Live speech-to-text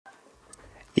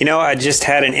I just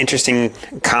had an interesting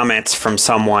comment from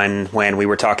someone when we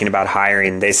were talking about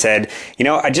hiring. They said,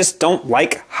 I just don't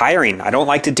like hiring. I don't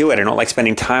like to do it. I don't like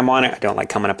spending time on it. I don't like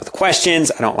coming up with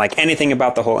questions. I don't like anything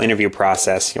about the whole interview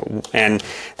process. And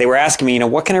they were asking me,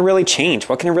 what can I really change?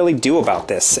 What can I really do about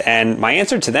this? And my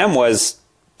answer to them was,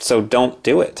 so don't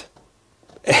do it.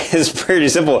 It's pretty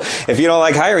simple. If you don't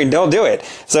like hiring, don't do it.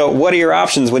 So what are your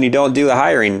options when you don't do the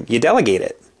hiring? You delegate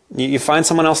it. You find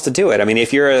someone else to do it. I mean,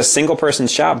 if you're a single person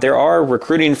shop, there are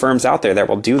recruiting firms out there that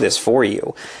will do this for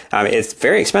you. It's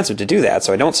very expensive to do that,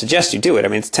 so I don't suggest you do it. I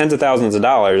mean, it's tens of thousands of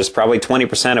dollars, probably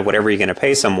 20% of whatever you're going to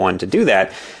pay someone to do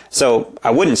that. So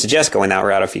I wouldn't suggest going that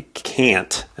route if you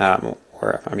can't,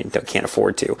 can't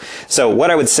afford to. So what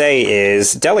I would say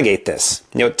is delegate this.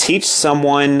 Teach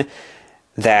someone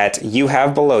that you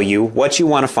have below you what you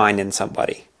want to find in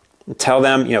somebody. Tell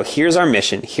them, here's our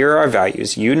mission, here are our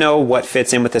values. You know what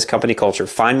fits in with this company culture.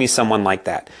 Find me someone like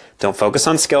that. Don't focus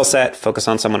on skill set. Focus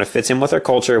on someone who fits in with our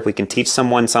culture. We can teach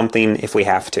someone something if we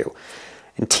have to.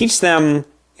 And teach them,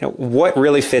 what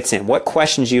really fits in, what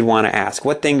questions you'd want to ask,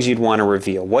 what things you'd want to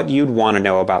reveal, what you'd want to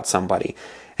know about somebody.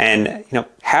 And,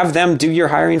 have them do your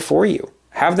hiring for you.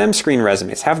 Have them screen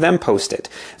resumes. Have them post it.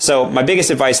 So my biggest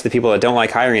advice to the people that don't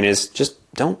like hiring is just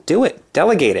don't do it.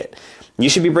 Delegate it. You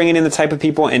should be bringing in the type of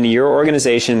people into your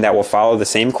organization that will follow the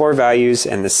same core values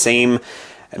and the same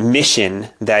mission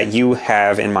that you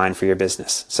have in mind for your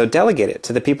business. So delegate it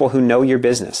to the people who know your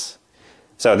business.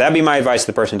 So that'd be my advice to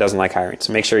the person who doesn't like hiring.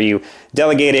 So make sure you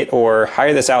delegate it or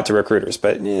hire this out to recruiters.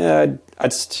 But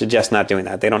I'd suggest not doing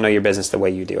that. They don't know your business the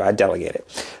way you do. I'd delegate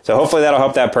it. So hopefully that'll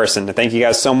help that person. Thank you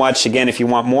guys so much. Again, if you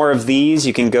want more of these,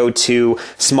 you can go to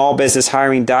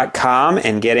smallbusinesshiring.com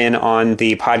and get in on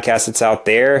the podcast that's out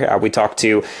there. We talk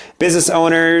to business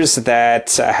owners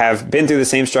that have been through the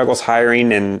same struggles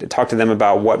hiring and talk to them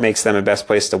about what makes them a best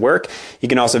place to work. You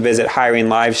can also visit Hiring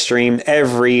Livestream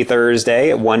every Thursday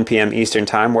at 1 p.m. Eastern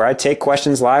Time, where I take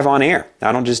questions live on air.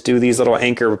 I don't just do these little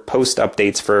anchor post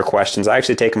updates for questions. I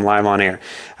actually take them live on air.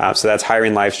 So that's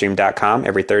hiringlivestream.com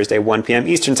every Thursday, 1 p.m.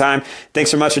 Eastern Time. Thanks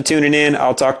so much for tuning in.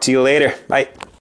 I'll talk to you later. Bye.